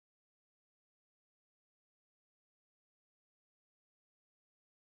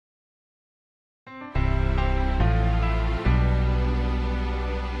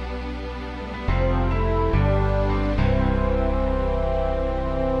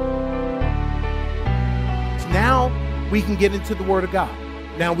we can get into the Word of God.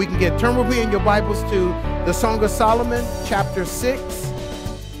 Now we can turn with me in your Bibles to the Song of Solomon, chapter 6.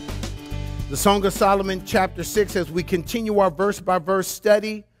 The Song of Solomon, chapter 6, as we continue our verse-by-verse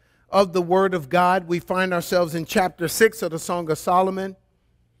study of the Word of God. We find ourselves in chapter 6 of the Song of Solomon.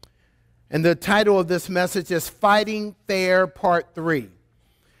 And the title of this message is Fighting Fair, Part 3.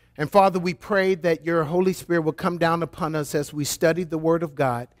 And Father, we pray that your Holy Spirit will come down upon us as we study the Word of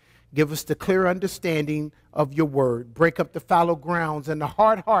God. Give us the clear understanding of your word. Break up the fallow grounds and the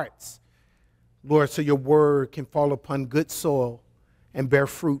hard hearts, Lord, so your word can fall upon good soil and bear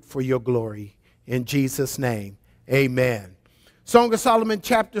fruit for your glory. In Jesus' name, amen. Song of Solomon,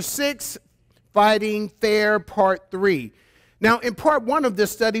 chapter 6, Fighting Fair, part 3. Now, in part 1 of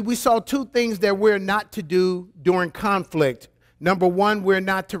this study, we saw two things that we're not to do during conflict. Number one, we're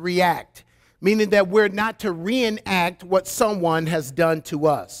not to react, meaning that we're not to reenact what someone has done to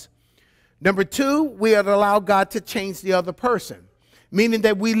us. Number two, we are to allow God to change the other person, meaning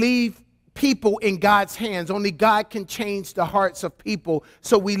that we leave people in God's hands. Only God can change the hearts of people,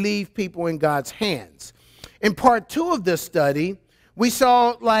 so we leave people in God's hands. In part 2 of this study, we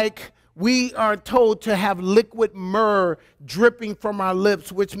saw we are told to have liquid myrrh dripping from our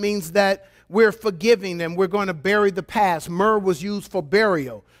lips, which means that we're forgiving and we're going to bury the past. Myrrh was used for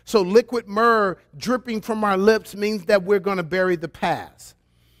burial. So liquid myrrh dripping from our lips means that we're going to bury the past.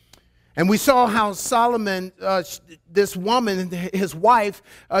 And we saw how Solomon, this woman, his wife,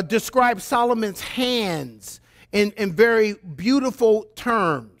 described Solomon's hands in very beautiful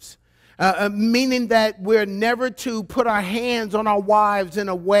terms, meaning that we're never to put our hands on our wives in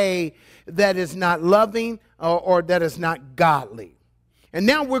a way that is not loving or that is not godly. And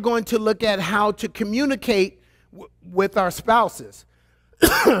now we're going to look at how to communicate with our spouses.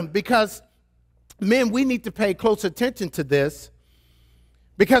 Because, men, we need to pay close attention to this.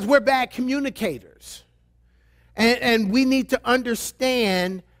 Because we're bad communicators. And we need to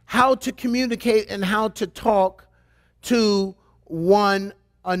understand how to communicate and how to talk to one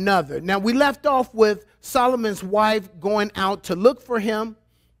another. Now, we left off with Solomon's wife going out to look for him,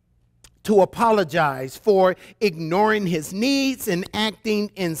 to apologize for ignoring his needs and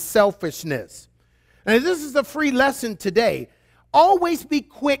acting in selfishness. And this is a free lesson today. Always be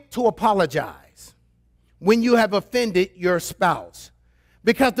quick to apologize when you have offended your spouse.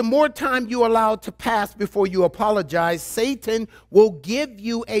 Because the more time you allow to pass before you apologize, Satan will give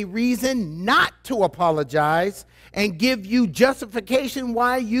you a reason not to apologize and give you justification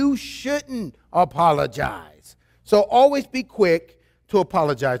why you shouldn't apologize. So always be quick to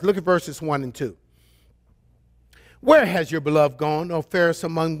apologize. Look at verses 1 and 2. Where has your beloved gone, O fairest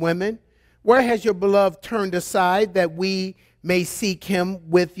among women? Where has your beloved turned aside that we may seek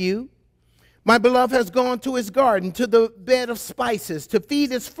him with you? My beloved has gone to his garden, to the bed of spices, to feed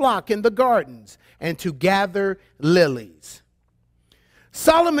his flock in the gardens, and to gather lilies.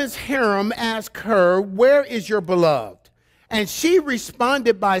 Solomon's harem asked her, where is your beloved? And she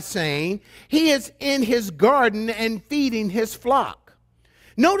responded by saying, he is in his garden and feeding his flock.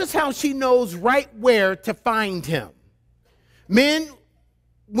 Notice how she knows right where to find him. Men,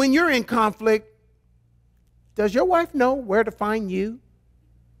 when you're in conflict, does your wife know where to find you?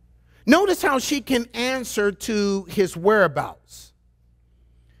 Notice how she can answer to his whereabouts.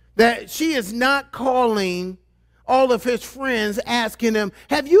 That she is not calling all of his friends asking him,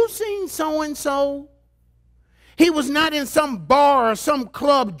 have you seen so-and-so? He was not in some bar or some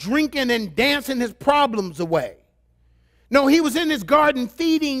club drinking and dancing his problems away. No, he was in his garden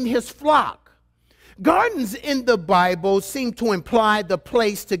feeding his flock. Gardens in the Bible seem to imply the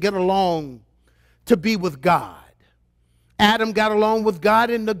place to get along, to be with God. Adam got along with God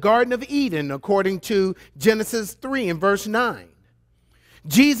in the Garden of Eden, according to Genesis 3 and verse 9.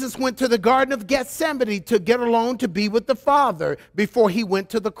 Jesus went to the Garden of Gethsemane to get along to be with the Father before he went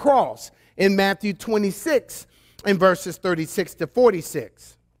to the cross in Matthew 26 and verses 36 to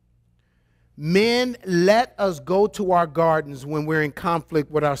 46. Men, let us go to our gardens when we're in conflict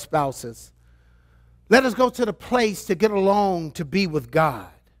with our spouses. Let us go to the place to get along to be with God.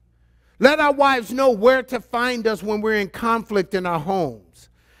 Let our wives know where to find us when we're in conflict in our homes.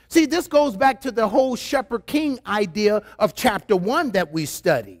 See, this goes back to the whole shepherd-king idea of chapter 1 that we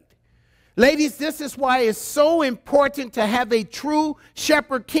studied. Ladies, this is why it's so important to have a true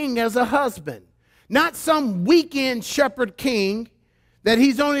shepherd-king as a husband. Not some weekend shepherd-king that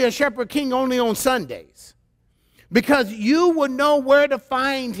he's only a shepherd-king only on Sundays. Because you will know where to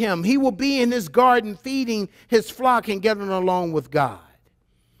find him. He will be in his garden feeding his flock and getting along with God.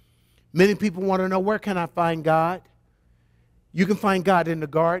 Many people want to know, where can I find God? You can find God in the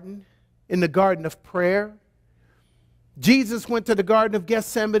garden of prayer. Jesus went to the Garden of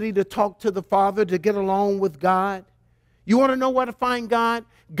Gethsemane to talk to the Father, to get along with God. You want to know where to find God?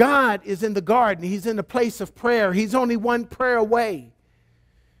 God is in the garden. He's in the place of prayer. He's only one prayer away.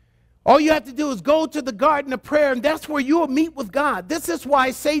 All you have to do is go to the garden of prayer, and that's where you will meet with God. This is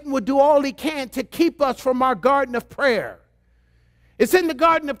why Satan will do all he can to keep us from our garden of prayer. It's in the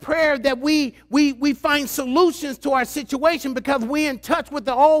garden of prayer that we find solutions to our situation because we're in touch with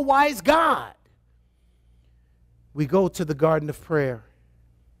the all-wise God. We go to the garden of prayer.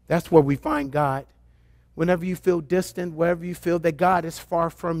 That's where we find God. Whenever you feel distant, wherever you feel that God is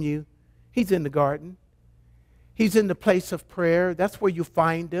far from you, he's in the garden. He's in the place of prayer. That's where you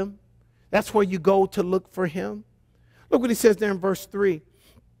find him. That's where you go to look for him. Look what he says there in verse 3. It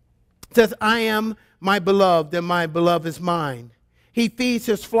says, I am my beloved, and my beloved is mine. He feeds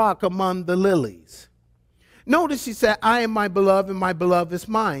his flock among the lilies. Notice he said, I am my beloved, and my beloved is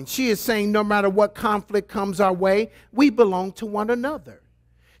mine. She is saying no matter what conflict comes our way, we belong to one another.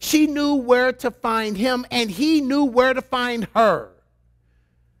 She knew where to find him, and he knew where to find her.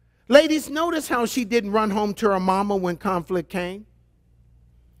 Ladies, notice how she didn't run home to her mama when conflict came.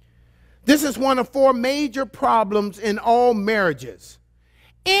 This is one of 4 major problems in all marriages.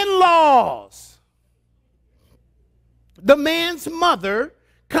 In-laws. The man's mother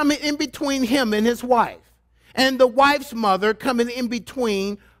coming in between him and his wife, and the wife's mother coming in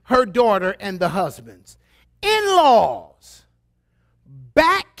between her daughter and the husband's. In-laws.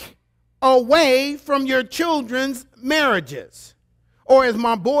 Back away from your children's marriages. Or as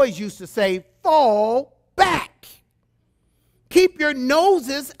my boys used to say, fall back. Keep your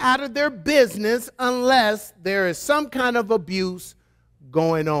noses out of their business unless there is some kind of abuse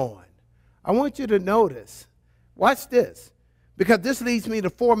going on. I want you to notice. Watch this, because this leads me to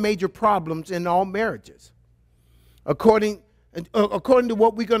 4 major problems in all marriages. According to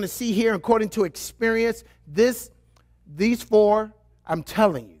what we're going to see here, according to experience, these 4, I'm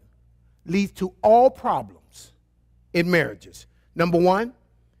telling you, leads to all problems in marriages. Number 1,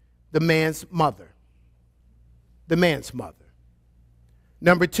 the man's mother. The man's mother.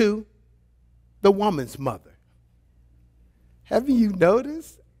 Number 2, the woman's mother. Have you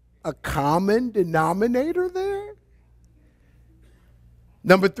noticed a common denominator there?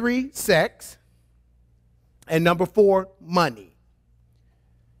 Number 3, sex. And number 4, money.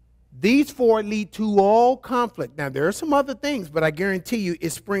 These 4 lead to all conflict. Now, there are some other things, but I guarantee you it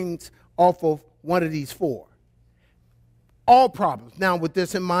springs off of one of these 4. All problems. Now, with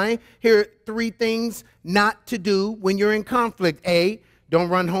this in mind, here are 3 things not to do when you're in conflict. A, don't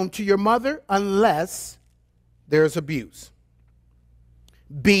run home to your mother unless there's abuse.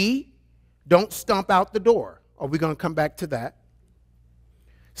 B, don't stomp out the door. Are we going to come back to that?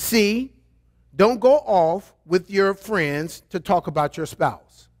 C, don't go off with your friends to talk about your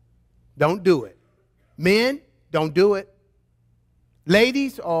spouse. Don't do it. Men, don't do it.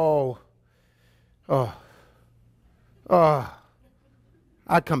 Ladies, I'll come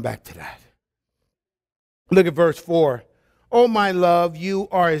back to that. Look at verse 4. Oh, my love, you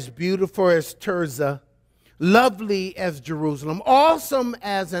are as beautiful as Tirzah, lovely as Jerusalem, awesome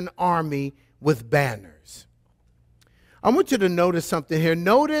as an army with banners. I want you to notice something here.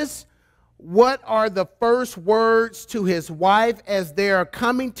 Notice what are the first words to his wife as they are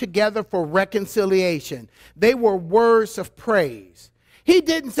coming together for reconciliation. They were words of praise. He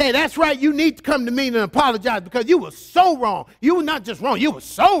didn't say, that's right, you need to come to me and apologize because you were so wrong. You were not just wrong, you were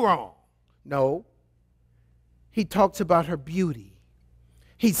so wrong. No. He talks about her beauty.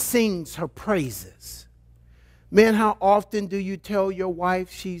 He sings her praises. Man, how often do you tell your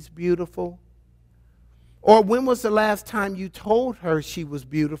wife she's beautiful? Or when was the last time you told her she was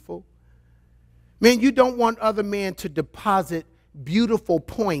beautiful? Man, you don't want other men to deposit beautiful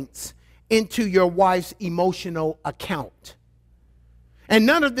points into your wife's emotional account. And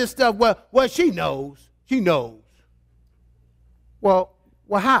none of this stuff, well, she knows. She knows. Well,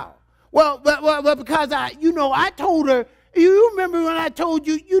 how? Well, because I told her. You remember when I told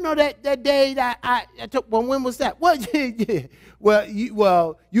you, that day that I told, well, when was that? Well, yeah.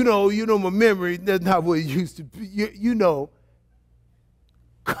 Well, my memory, that's not what it used to be.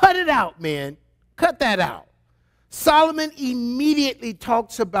 Cut it out, man. Cut that out. Solomon immediately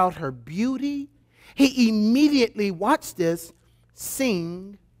talks about her beauty. He immediately, watch this,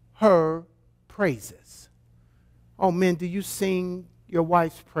 sing her praises. Oh, men, do you sing your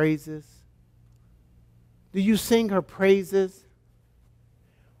wife's praises? Do you sing her praises?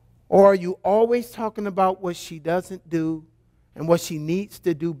 Or are you always talking about what she doesn't do and what she needs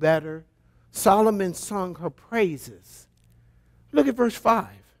to do better? Solomon sung her praises. Look at verse 5.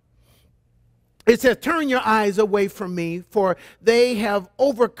 It says, turn your eyes away from me, for they have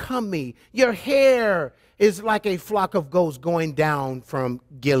overcome me. Your hair is like a flock of goats going down from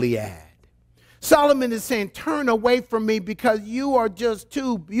Gilead. Solomon is saying, turn away from me because you are just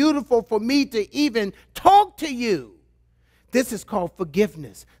too beautiful for me to even talk to you. This is called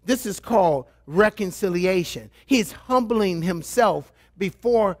forgiveness. This is called reconciliation. He's humbling himself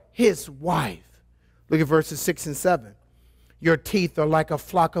before his wife. Look at verses 6 and 7. Your teeth are like a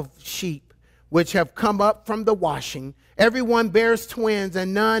flock of sheep, which have come up from the washing. Everyone bears twins,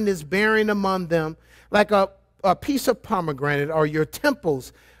 and none is bearing among them. Like a piece of pomegranate are your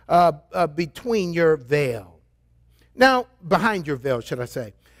temples between your veil. Now, behind your veil, should I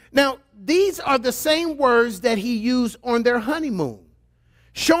say. Now, these are the same words that he used on their honeymoon,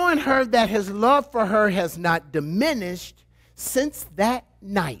 showing her that his love for her has not diminished since that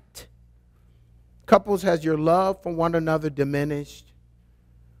night. Couples, has your love for one another diminished,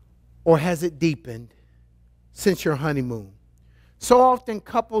 or has it deepened since your honeymoon? So often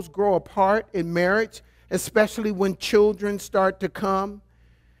couples grow apart in marriage, especially when children start to come,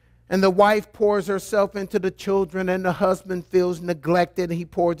 and the wife pours herself into the children, and the husband feels neglected, and he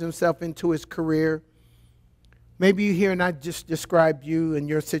pours himself into his career. Maybe you hear, and I just described you and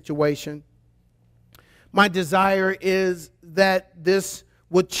your situation. My desire is that this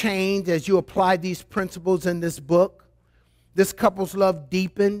would change as you apply these principles in this book. This couple's love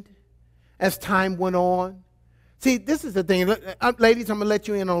deepened as time went on. See, this is the thing. Ladies, I'm going to let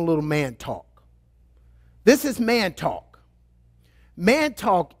you in on a little man talk. This is man talk. Man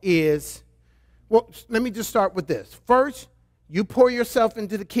talk is, well, let me just start with this. First, you pour yourself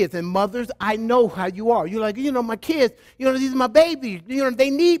into the kids. And mothers, I know how you are. You're like, my kids, these are my babies. They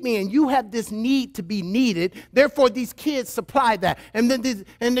need me. And you have this need to be needed. Therefore, these kids supply that. And then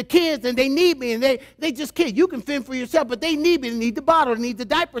the kids, and they need me. And they just kids. You can fend for yourself, but they need me. They need the bottle. They need the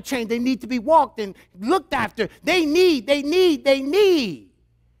diaper change. They need to be walked and looked after. They need.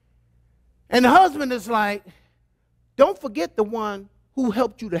 And the husband is like, don't forget the one who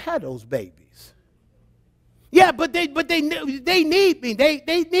helped you to have those babies. Yeah, but they need me.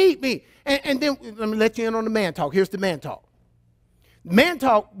 They need me. And then let me let you in on the man talk. Here's the man talk. Man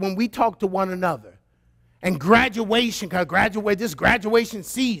talk, when we talk to one another, and graduation, because this graduation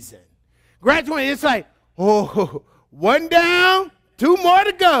season. Graduation, it's like, oh, one down, two more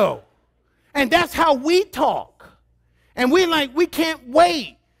to go. And that's how we talk. And we can't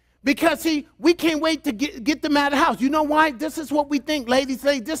wait. Because, see, we can't wait to get them out of the house. You know why? This is what we think. Ladies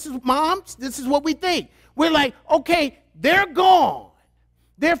say, this is moms, this is what we think. We're like, okay, they're gone.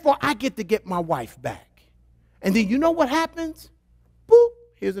 Therefore, I get to get my wife back. And then you know what happens? Boop,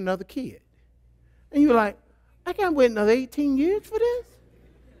 here's another kid. And you're like, I can't wait another 18 years for this?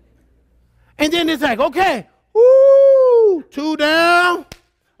 And then it's like, okay, woo, two down.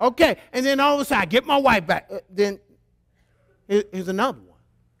 Okay, and then all of a sudden, I get my wife back. Then here's another one.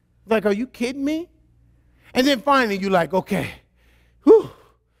 Like, are you kidding me? And then finally, you're like, okay, whew,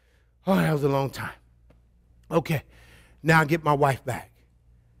 oh, that was a long time. Okay, now I get my wife back.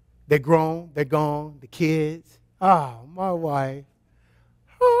 They're grown, they're gone, the kids. Oh, my wife.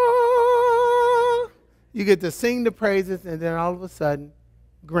 Oh. You get to sing the praises, and then all of a sudden,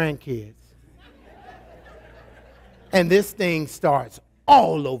 grandkids. And this thing starts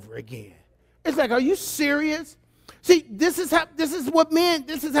all over again. It's like, are you serious? See, this is how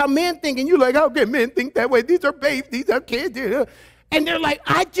men think. And you're like, how can men think that way? These are babes, these are kids. And they're like,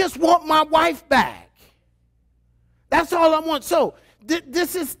 I just want my wife back. That's all I want. So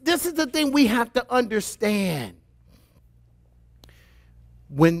this is the thing we have to understand.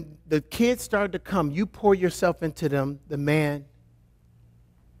 When the kids start to come, you pour yourself into them. The man,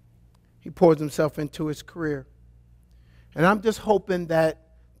 he pours himself into his career. And I'm just hoping that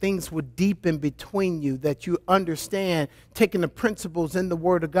things would deepen between you, that you understand taking the principles in the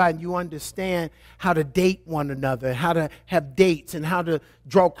Word of God, and you understand how to date one another, how to have dates, and how to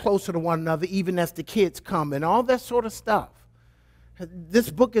draw closer to one another, even as the kids come, and all that sort of stuff.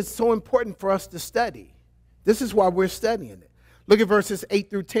 This book is so important for us to study. This is why we're studying it. Look at verses 8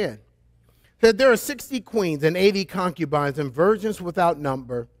 through 10. It says, there are 60 queens and 80 concubines and virgins without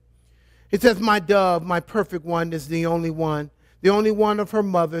number. It says, my dove, my perfect one, is the only one of her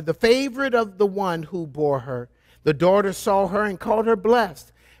mother, the favorite of the one who bore her. The daughter saw her and called her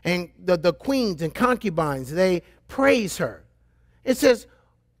blessed. And the queens and concubines, they praise her. It says,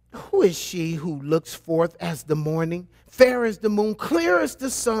 who is she who looks forth as the morning, fair as the moon, clear as the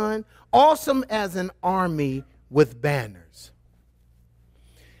sun, awesome as an army with banners?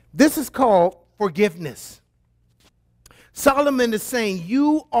 This is called forgiveness. Solomon is saying,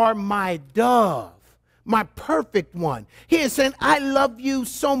 you are my dove, my perfect one. He is saying, I love you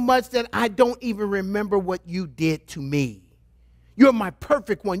so much that I don't even remember what you did to me. You're my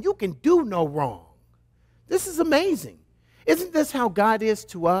perfect one. You can do no wrong. This is amazing. Isn't this how God is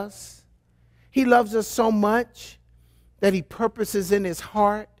to us? He loves us so much that he purposes in his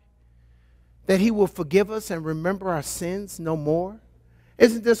heart that he will forgive us and remember our sins no more.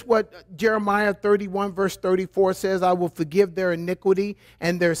 Isn't this what Jeremiah 31 verse 34 says? I will forgive their iniquity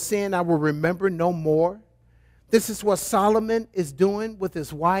and their sin I will remember no more. This is what Solomon is doing with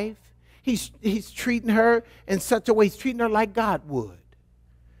his wife. He's treating her in such a way, he's treating her like God would.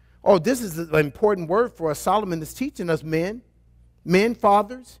 Oh, this is an important word for us. Solomon is teaching us, men,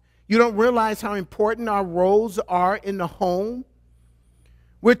 fathers. You don't realize how important our roles are in the home.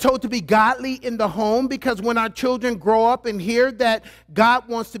 We're told to be godly in the home because when our children grow up and hear that God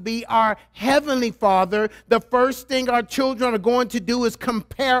wants to be our heavenly Father, the first thing our children are going to do is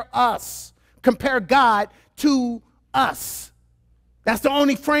compare God to us. That's the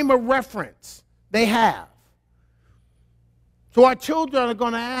only frame of reference they have. So our children are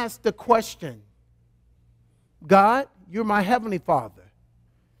going to ask the question, God, you're my heavenly Father.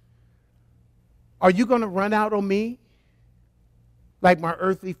 Are you going to run out on me like my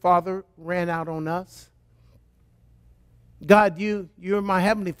earthly father ran out on us? God, you're my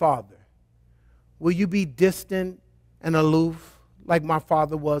heavenly Father. Will you be distant and aloof like my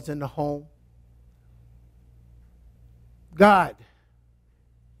father was in the home? God,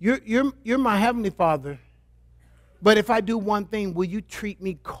 you're my heavenly Father, but if I do one thing, will you treat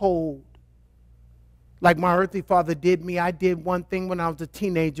me cold like my earthly father did me? I did one thing when I was a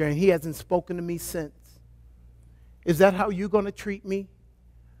teenager, and he hasn't spoken to me since. Is that how you're going to treat me?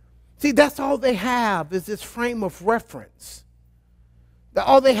 See, that's all they have is this frame of reference.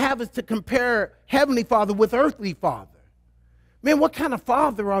 All they have is to compare Heavenly Father with earthly father. Man, what kind of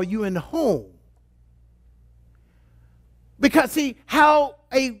father are you in the home? Because, see, how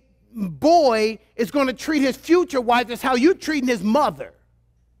a boy is going to treat his future wife is how you're treating his mother.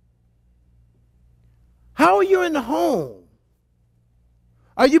 How are you in the home?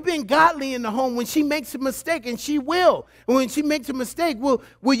 Are you being godly in the home? When she makes a mistake, and she will, and when she makes a mistake, will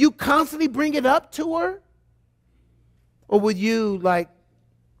you constantly bring it up to her? Or will you, like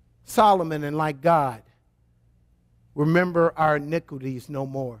Solomon and like God, remember our iniquities no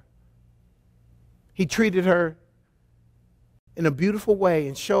more? He treated her in a beautiful way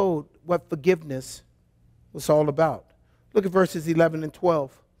and showed what forgiveness was all about. Look at verses 11 and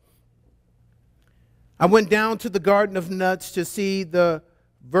 12. I went down to the garden of nuts to see the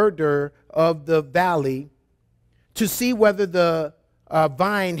verdure of the valley, to see whether the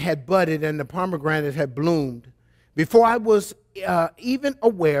vine had budded and the pomegranate had bloomed. Before I was even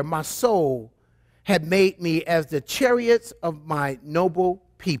aware, my soul had made me as the chariots of my noble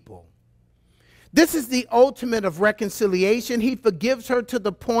people. This is the ultimate of reconciliation. He forgives her to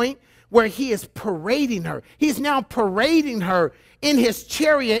the point where he is parading her. He's now parading her in his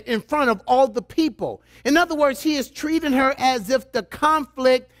chariot in front of all the people. In other words, he is treating her as if the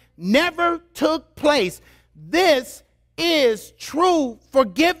conflict never took place. This is true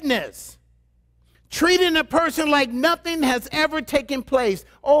forgiveness. Treating a person like nothing has ever taken place.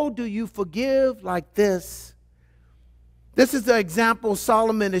 Oh, do you forgive like this? This is the example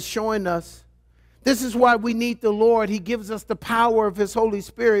Solomon is showing us. This is why we need the Lord. He gives us the power of his Holy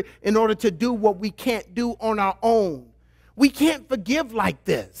Spirit in order to do what we can't do on our own. We can't forgive like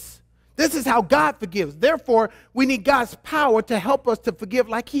this. This is how God forgives. Therefore, we need God's power to help us to forgive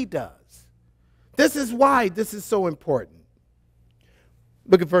like he does. This is why this is so important.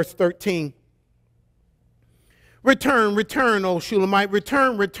 Look at verse 13. Return, return, O Shulamite,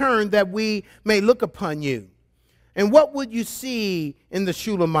 return, return, that we may look upon you. And what would you see in the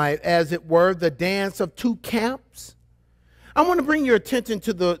Shulamite, as it were, the dance of two camps? I want to bring your attention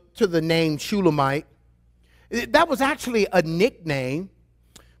to the name Shulamite. That was actually a nickname,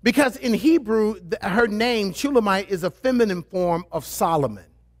 because in Hebrew, her name, Shulamite, is a feminine form of Solomon.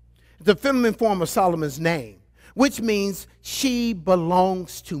 It's a feminine form of Solomon's name, which means she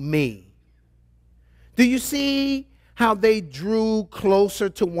belongs to me. Do you see how they drew closer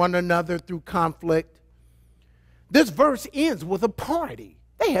to one another through conflict? This verse ends with a party.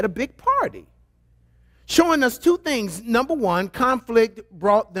 They had a big party, showing us two things. Number one, conflict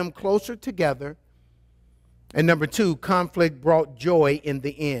brought them closer together. And number two, conflict brought joy in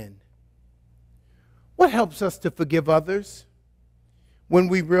the end. What helps us to forgive others? When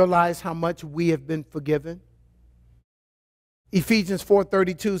we realize how much we have been forgiven. Ephesians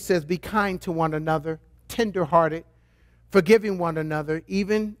 4:32 says, be kind to one another, tenderhearted, forgiving one another,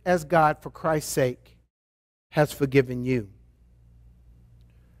 even as God, for Christ's sake, has forgiven you.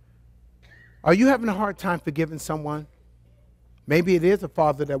 Are you having a hard time forgiving someone? Maybe it is a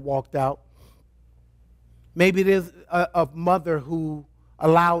father that walked out. Maybe it is a mother who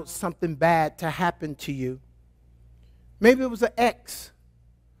allowed something bad to happen to you. Maybe it was an ex,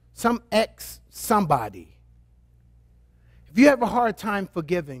 some somebody. If you have a hard time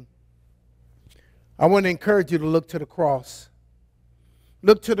forgiving, I want to encourage you to look to the cross.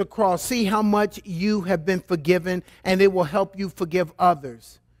 Look to the cross. See how much you have been forgiven, and it will help you forgive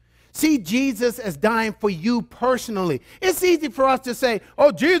others. See Jesus as dying for you personally. It's easy for us to say,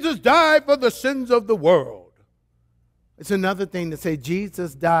 oh, Jesus died for the sins of the world. It's another thing to say,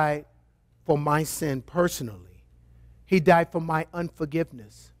 Jesus died for my sin personally. He died for my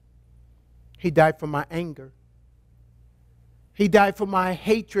unforgiveness. He died for my anger. He died for my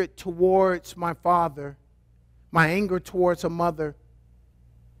hatred towards my father, my anger towards a mother.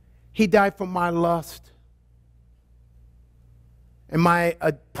 He died for my lust and my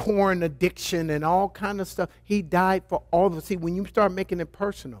porn addiction and all kind of stuff. He died for all of us. See, when you start making it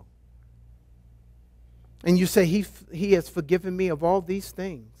personal and you say, he has forgiven me of all these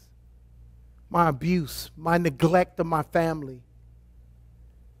things, my abuse, my neglect of my family.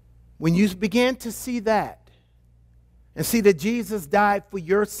 When you begin to see that and see that Jesus died for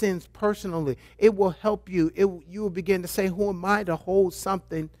your sins personally, it will help you. You will begin to say, who am I to hold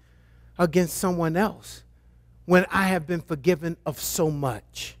something against someone else when I have been forgiven of so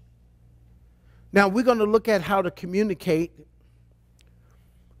much? Now, we're going to look at how to communicate,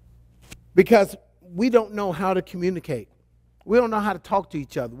 because we don't know how to communicate. We don't know how to talk to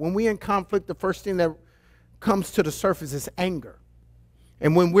each other. When we're in conflict, the first thing that comes to the surface is anger.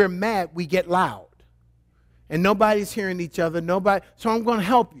 And when we're mad, we get loud. And nobody's hearing each other. So I'm going to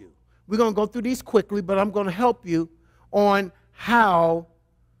help you. We're going to go through these quickly, but I'm going to help you on how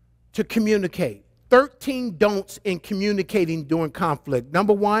to communicate. 13 don'ts in communicating during conflict.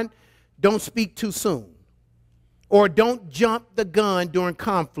 Number 1, don't speak too soon. Or don't jump the gun during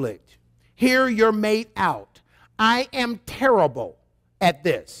conflict. Hear your mate out. I am terrible at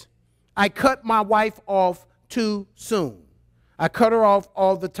this. I cut my wife off too soon. I cut her off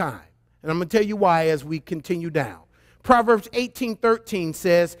all the time. And I'm going to tell you why as we continue down. Proverbs 18:13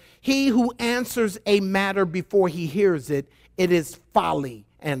 says, he who answers a matter before he hears it, it is folly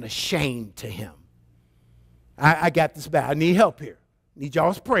and a shame to him. I got this bad. I need help here. I need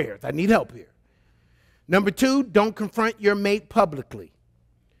y'all's prayers. I need help here. Number 2, don't confront your mate publicly.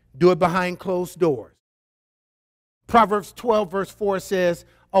 Do it behind closed doors. Proverbs 12 verse 4 says,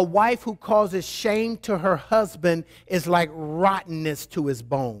 a wife who causes shame to her husband is like rottenness to his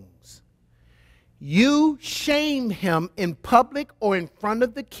bones. You shame him in public or in front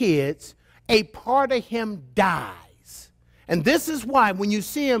of the kids, a part of him dies. And this is why when you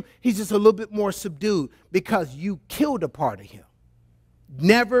see him, he's just a little bit more subdued, because you killed a part of him.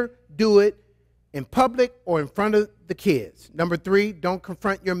 Never do it in public or in front of the kids. Number 3, don't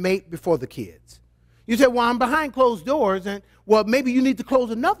confront your mate before the kids. You say, well, I'm behind closed doors, and well, maybe you need to close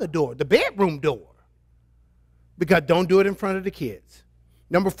another door, the bedroom door, because don't do it in front of the kids.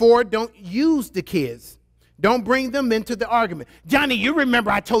 Number 4, don't use the kids. Don't bring them into the argument. Johnny, you remember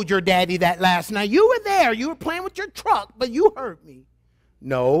I told your daddy that last night. You were there. You were playing with your truck, but you heard me.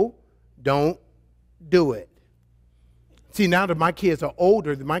 No, don't do it. See, now that my kids are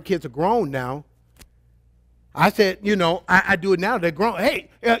older, that my kids are grown now, I said, you know, I do it now. They're grown. Hey,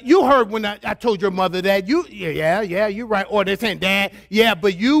 you heard when I told your mother that. Yeah, you're right. Or they're saying, Dad, yeah,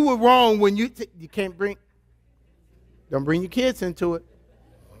 but you were wrong when you can't don't bring your kids into it.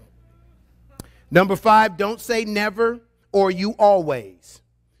 Number 5, don't say never or you always,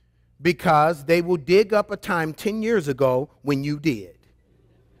 because they will dig up a time 10 years ago when you did.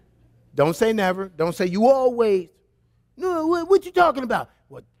 Don't say never. Don't say you always. No, what you talking about?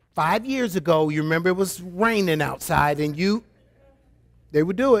 5 years ago, you remember it was raining outside and they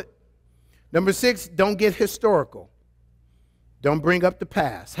would do it. Number 6, don't get historical. Don't bring up the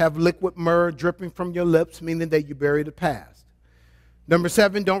past. Have liquid myrrh dripping from your lips, meaning that you bury the past. Number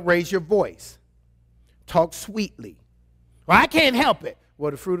 7, don't raise your voice. Talk sweetly. Well, I can't help it.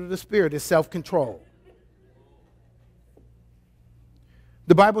 Well, the fruit of the Spirit is self-control.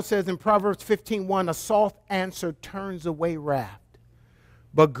 The Bible says in Proverbs 15:1, a soft answer turns away wrath,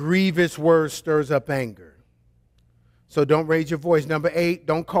 but grievous words stirs up anger. So don't raise your voice. Number 8,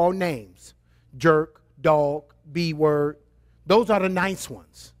 don't call names. Jerk, dog, B word. Those are the nice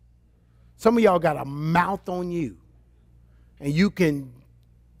ones. Some of y'all got a mouth on you, and you can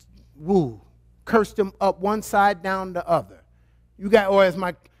curse them up one side, down the other. You got, or as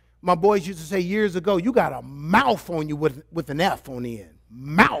my boys used to say years ago, you got a mouth on you with an F on the end.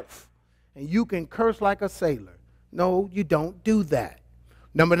 Mouth. And you can curse like a sailor. No, you don't do that.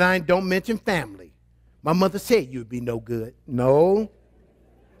 Number 9, don't mention family. My mother said you'd be no good. No,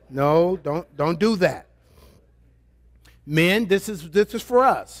 don't do that. Men, this is for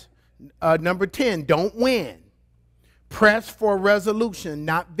us. Number 10, don't win. Press for resolution,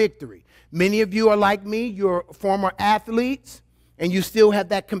 not victory. Many of you are like me. You're former athletes, and you still have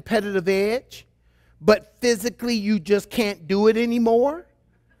that competitive edge, but physically you just can't do it anymore,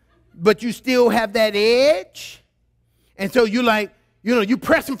 but you still have that edge. And so you're like, you're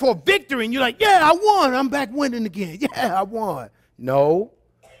pressing for a victory, and you're like, yeah, I won. I'm back winning again. Yeah, I won. No,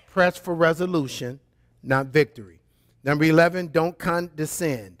 press for resolution, not victory. Number 11, don't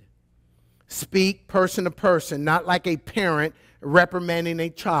condescend. Speak person to person, not like a parent reprimanding a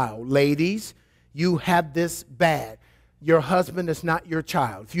child. Ladies, you have this bad. Your husband is not your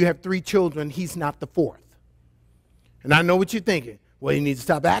child. If you have 3 children, he's not the 4th. And I know what you're thinking. Well, you need to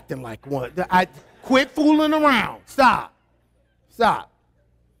stop acting like one. Quit fooling around. Stop. Stop.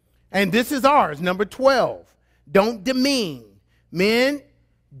 And this is ours, number 12. Don't demean. Men,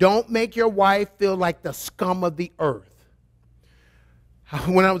 don't make your wife feel like the scum of the earth.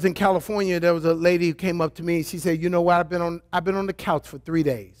 When I was in California, there was a lady who came up to me and she said, you know what, I've been on the couch for 3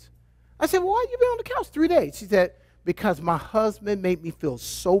 days. I said, well, why you been on the couch 3 days? She said, because my husband made me feel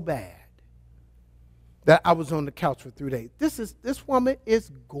so bad that I was on the couch for 3 days. This woman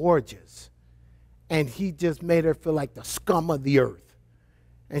is gorgeous. And he just made her feel like the scum of the earth.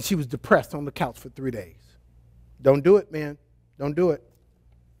 And she was depressed on the couch for 3 days. Don't do it, man. Don't do it.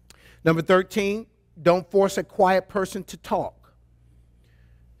 Number 13, don't force a quiet person to talk.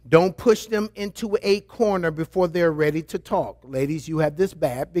 Don't push them into a corner before they're ready to talk. Ladies, you have this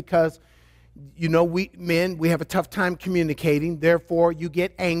bad because, we men, we have a tough time communicating. Therefore, you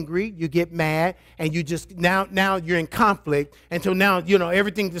get angry, you get mad, and you just, now you're in conflict. And so now,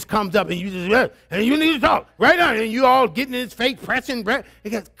 everything just comes up and you just, and you need to talk right now. And you all getting in his face, pressing.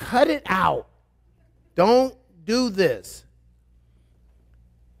 Because cut it out. Don't do this.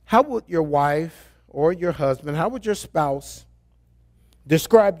 How would your wife or your husband, how would your spouse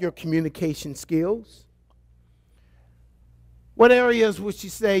describe your communication skills? What areas would she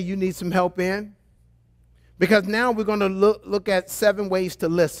say you need some help in? Because now we're going to look at 7 ways to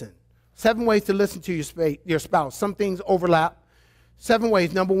listen. 7 ways to listen to your spouse. Some things overlap. 7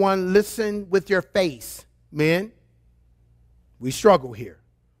 ways. Number 1, listen with your face. Men, we struggle here.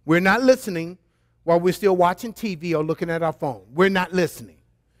 We're not listening while we're still watching TV or looking at our phone. We're not listening.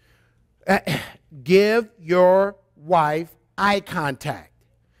 Give your wife eye contact.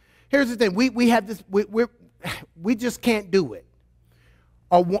 Here's the thing. We have this, we just can't do it.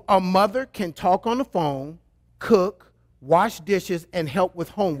 A mother can talk on the phone, cook, wash dishes, and help with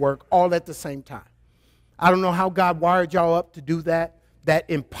homework all at the same time. I don't know how God wired y'all up to do that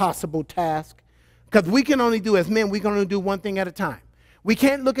impossible task. Because we can only do, as men, we can only do one thing at a time. We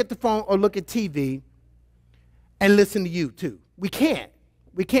can't look at the phone or look at TV and listen to you too. We can't.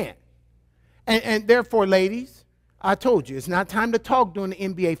 We can't. And therefore, ladies, I told you, it's not time to talk during the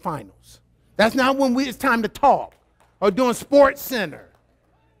NBA Finals. That's not when it's time to talk. Or doing Sports Center.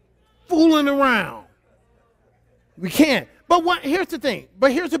 Fooling around. We can't. But here's the thing.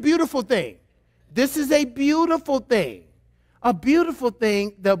 But here's a beautiful thing. This is a beautiful thing. A beautiful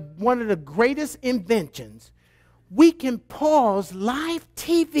thing, one of the greatest inventions. We can pause live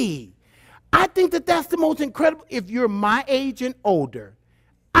TV. I think that's the most incredible. If you're my age and older,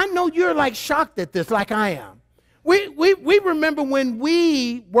 I know you're like shocked at this like I am. We remember when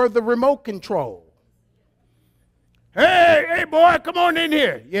we were the remote control. Hey, boy, come on in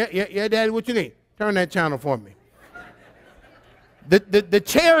here. Yeah, Daddy, what you need? Turn that channel for me. The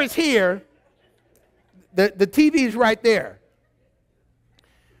chair is here. The TV is right there.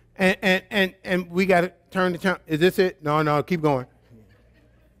 And we got to turn the channel. Is this it? No, keep going.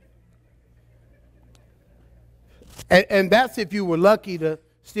 And that's if you were lucky to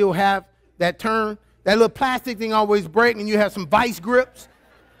still have that turn. That little plastic thing always break, and you have some vice grips.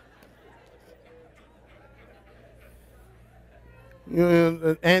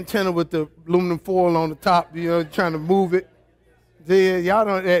 An antenna with the aluminum foil on the top, trying to move it. See, y'all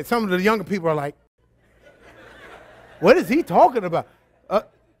don't. Some of the younger people are like, "What is he talking about?"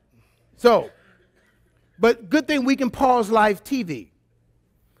 But good thing we can pause live TV,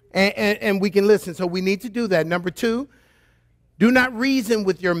 and we can listen. So we need to do that. Number 2. Do not reason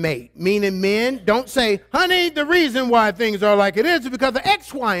with your mate, meaning men, don't say, honey, the reason why things are like it is because of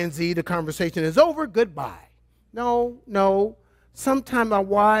X, Y, and Z. The conversation is over. Goodbye. No. Sometimes our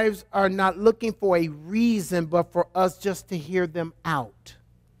wives are not looking for a reason, but for us just to hear them out.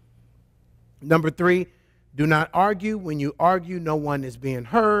 Number 3, do not argue. When you argue, no one is being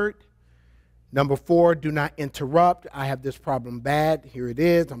heard. Number 4, do not interrupt. I have this problem bad. Here it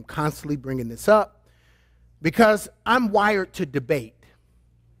is. I'm constantly bringing this up. Because I'm wired to debate.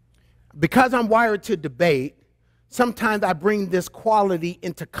 Sometimes I bring this quality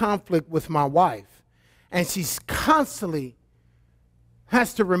into conflict with my wife. And she's constantly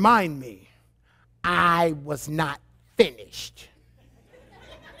has to remind me, I was not finished.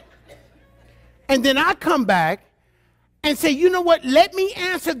 And then I come back and say, you know what, let me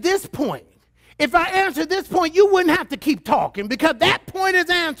answer this point. If I answer this point, you wouldn't have to keep talking because that point is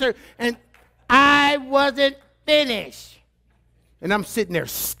answered and I wasn't finished. And I'm sitting there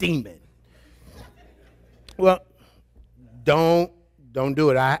steaming. Well, don't do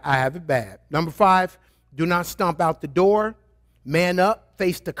it. I have it bad. Number 5, do not stomp out the door. Man up,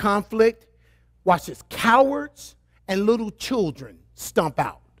 face the conflict. Watch this. Cowards and little children stomp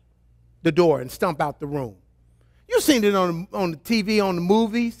out the door and stomp out the room. You've seen it on the TV, on the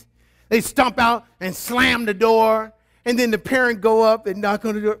movies. They stomp out and slam the door, and then the parent go up and knock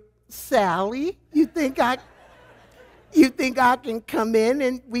on the door. Sally, you think I can come in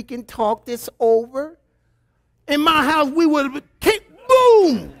and we can talk this over? In my house, we would have kicked,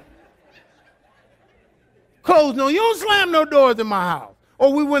 boom! Closed no. You don't slam no doors in my house.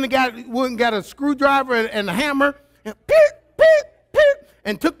 Or we wouldn't got a screwdriver and a hammer and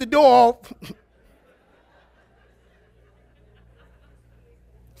and took the door off.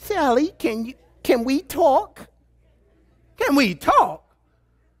 Sally, can we talk? Can we talk?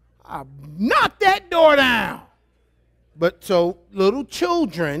 I knocked that door down. But so little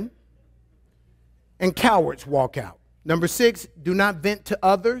children and cowards walk out. Number 6, do not vent to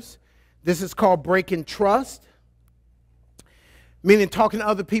others. This is called breaking trust, meaning talking to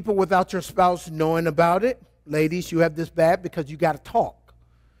other people without your spouse knowing about it. Ladies, you have this bad because you got to talk.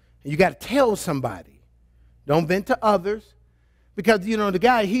 You got to tell somebody. Don't vent to others. Because, you know, the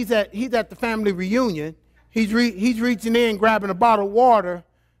guy, he's at the family reunion. He's reaching in, grabbing a bottle of water,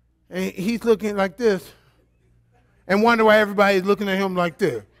 and he's looking like this. And wonder why everybody's looking at him like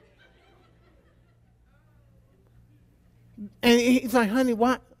this. And he's like, honey,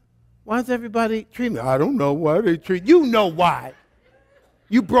 why does everybody treat me? I don't know why they treat you. You know why.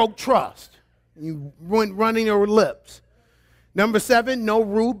 You broke trust. You went running your lips. Number 7, no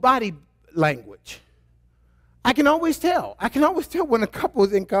rude body language. I can always tell. I can always tell when a couple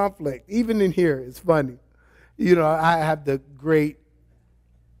is in conflict. Even in here, it's funny. You know, I have the great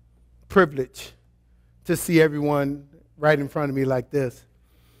privilege to see everyone right in front of me like this.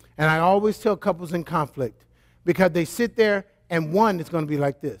 And I always tell couples in conflict because they sit there and one is going to be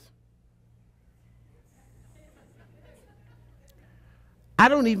like this. I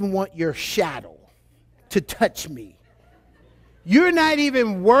don't even want your shadow to touch me. You're not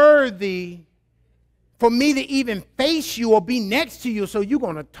even worthy for me to even face you or be next to you, so you're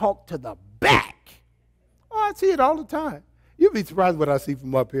going to talk to the back. Oh, I see it all the time. You'll be surprised what I see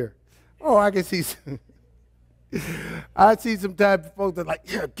from up here. Oh, I can see I see some type of folks that are like,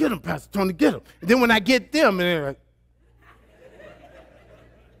 yeah, get him, Pastor Tony, get him. And then when I get them, and they're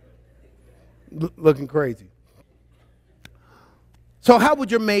like, looking crazy. So how would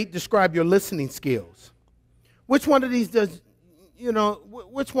your mate describe your listening skills? Which one of these does, you know,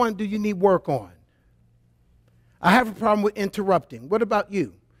 which one do you need work on? I have a problem with interrupting. What about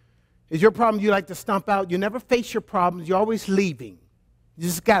you? Is your problem you like to stomp out? You never face your problems. You're always leaving. You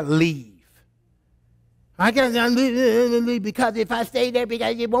just got to leave. I got to leave because if I stay there,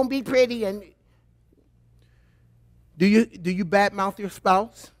 because it won't be pretty. And do you badmouth your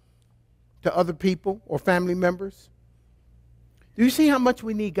spouse to other people or family members? Do you see how much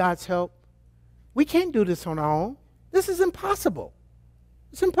we need God's help? We can't do this on our own. This is impossible.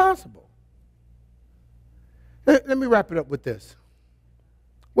 It's impossible. Let me wrap it up with this.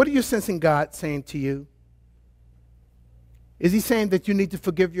 What are you sensing God saying to you? Is he saying that you need to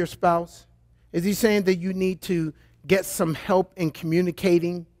forgive your spouse? Is he saying that you need to get some help in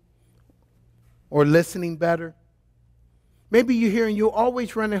communicating or listening better? Maybe you're hearing you're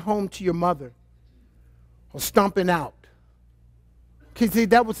always running home to your mother or stomping out. Because see,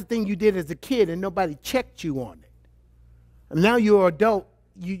 that was the thing you did as a kid and nobody checked you on it. And now you're an adult.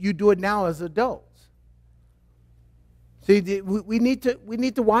 You do it now as adults. See, we need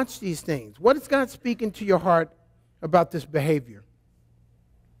to watch these things. What is God speaking to your heart about this behavior?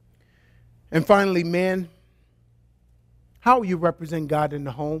 And finally, men, how will you represent God in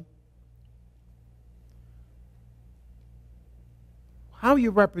the home? How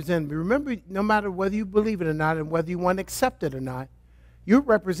you represent him? Remember, no matter whether you believe it or not and whether you want to accept it or not, you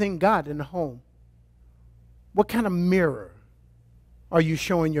represent God in the home. What kind of mirror are you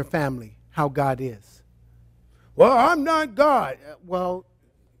showing your family how God is? Well, I'm not God. Well,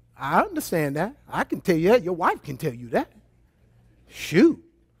 I understand that. I can tell you that. Your wife can tell you that. Shoot.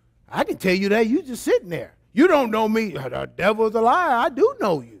 I can tell you that. You just sitting there. You don't know me. The devil's a liar. I do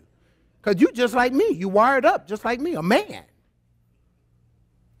know you. Because you just like me. You wired up just like me, a man.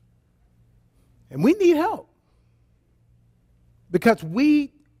 And we need help because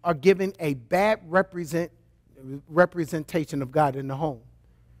we are given a bad representation of God in the home.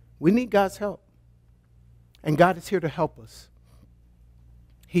 We need God's help. And God is here to help us.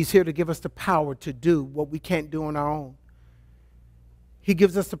 He's here to give us the power to do what we can't do on our own. He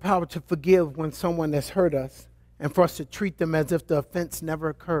gives us the power to forgive when someone has hurt us and for us to treat them as if the offense never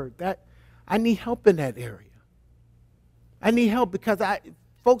occurred. I need help in that area. I need help because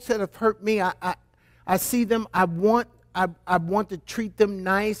folks that have hurt me, I see them, I want to treat them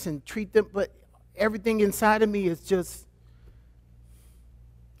nice and treat them, but everything inside of me is just,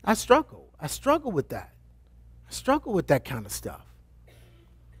 I struggle. I struggle with that. I struggle with that kind of stuff.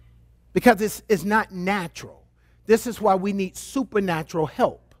 Because it's not natural. This is why we need supernatural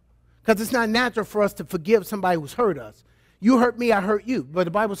help. Because it's not natural for us to forgive somebody who's hurt us. You hurt me, I hurt you. But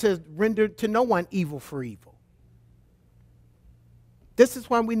the Bible says, render to no one evil for evil. This is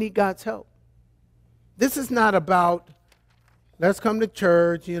why we need God's help. This is not about, let's come to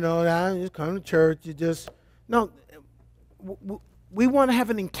church, just come to church. No, we want to have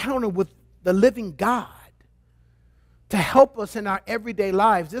an encounter with the living God to help us in our everyday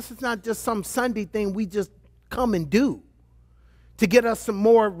lives. This is not just some Sunday thing we just come and do to get us some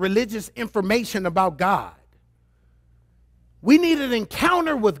more religious information about God. We need an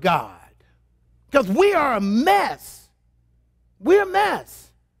encounter with God because we are a mess. We're a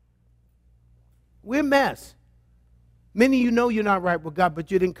mess. We're a mess. Many of you know you're not right with God,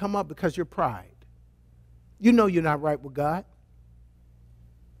 but you didn't come up because you're pride. You know you're not right with God.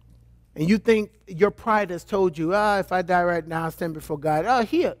 And you think your pride has told you, if I die right now, I'll stand before God.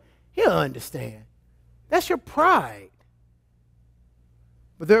 He'll understand. That's your pride.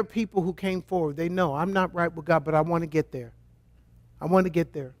 But there are people who came forward. They know, I'm not right with God, but I want to get there. I want to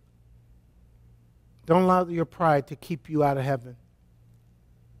get there. Don't allow your pride to keep you out of heaven.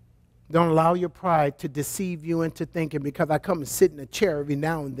 Don't allow your pride to deceive you into thinking because I come and sit in a chair every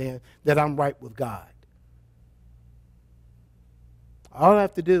now and then that I'm right with God. All I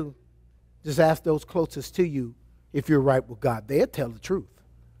have to do, just ask those closest to you if you're right with God. They'll tell the truth.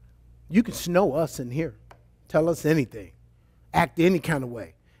 You can snow us in here. Tell us anything. Act any kind of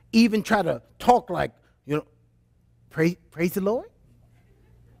way. Even try to talk like, praise the Lord.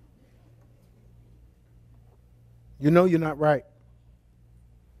 You know you're not right.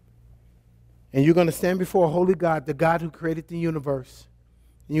 And you're going to stand before a holy God, the God who created the universe.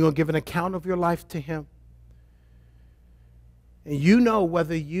 And you're going to give an account of your life to him. And you know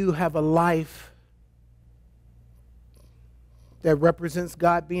whether you have a life that represents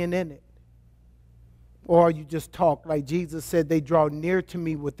God being in it. Or you just talk like Jesus said, they draw near to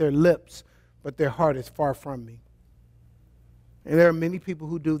me with their lips, but their heart is far from me. And there are many people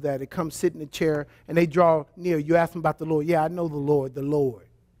who do that. They come sit in a chair and they draw near. You ask them about the Lord. Yeah, I know the Lord, the Lord.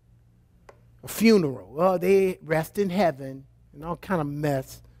 A funeral. Oh, they rest in heaven and all kind of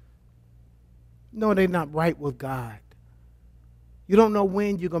mess. No, they're not right with God. You don't know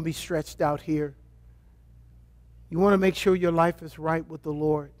when you're going to be stretched out here. You want to make sure your life is right with the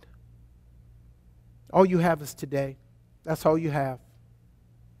Lord. All you have is today. That's all you have.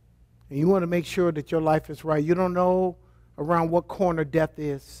 And you want to make sure that your life is right. You don't know around what corner death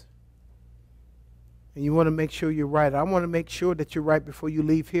is. And you want to make sure you're right. I want to make sure that you're right before you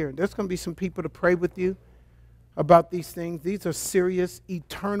leave here. There's going to be some people to pray with you about these things. These are serious,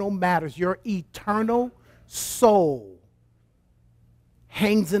 eternal matters. Your eternal soul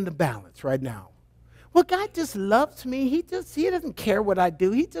hangs in the balance right now. Well, God just loves me. He doesn't care what I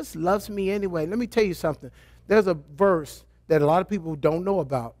do. He just loves me anyway. Let me tell you something. There's a verse that a lot of people don't know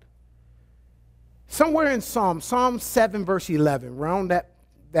about. Somewhere in Psalm 7, verse 11, around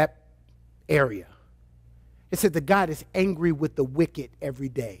that area, it said that God is angry with the wicked every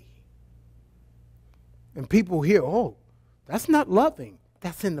day. And people hear, oh, that's not loving.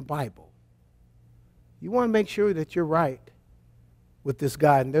 That's in the Bible. You want to make sure that you're right with this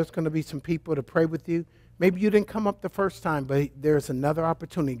God. And there's going to be some people to pray with you. Maybe you didn't come up the first time, but there's another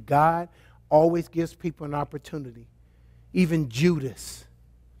opportunity. God always gives people an opportunity. Even Judas,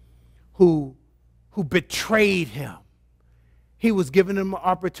 who betrayed him, he was giving him an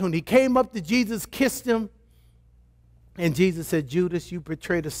opportunity. He came up to Jesus, kissed him, and Jesus said, Judas, you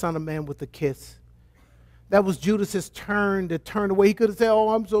betrayed the Son of Man with a kiss. That was Judas's turn to turn away. He could have said, oh,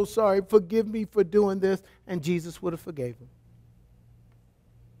 I'm so sorry. Forgive me for doing this. And Jesus would have forgave him.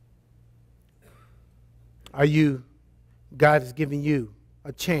 God is giving you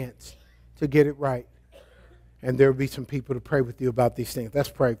a chance to get it right. And there will be some people to pray with you about these things. Let's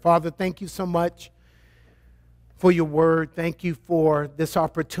pray. Father, thank you so much for your word. Thank you for this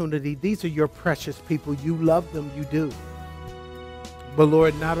opportunity. These are your precious people. You love them. You do. But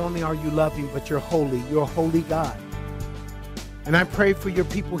Lord, not only are you loving, but you're holy. You're a holy God. And I pray for your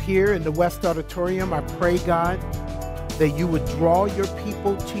people here in the West Auditorium. I pray, God, that you would draw your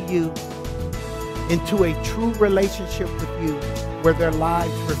people to you into a true relationship with you where their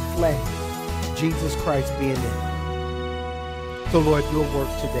lives reflect Jesus Christ being in it. So, Lord, your work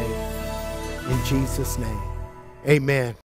today. In Jesus' name, amen.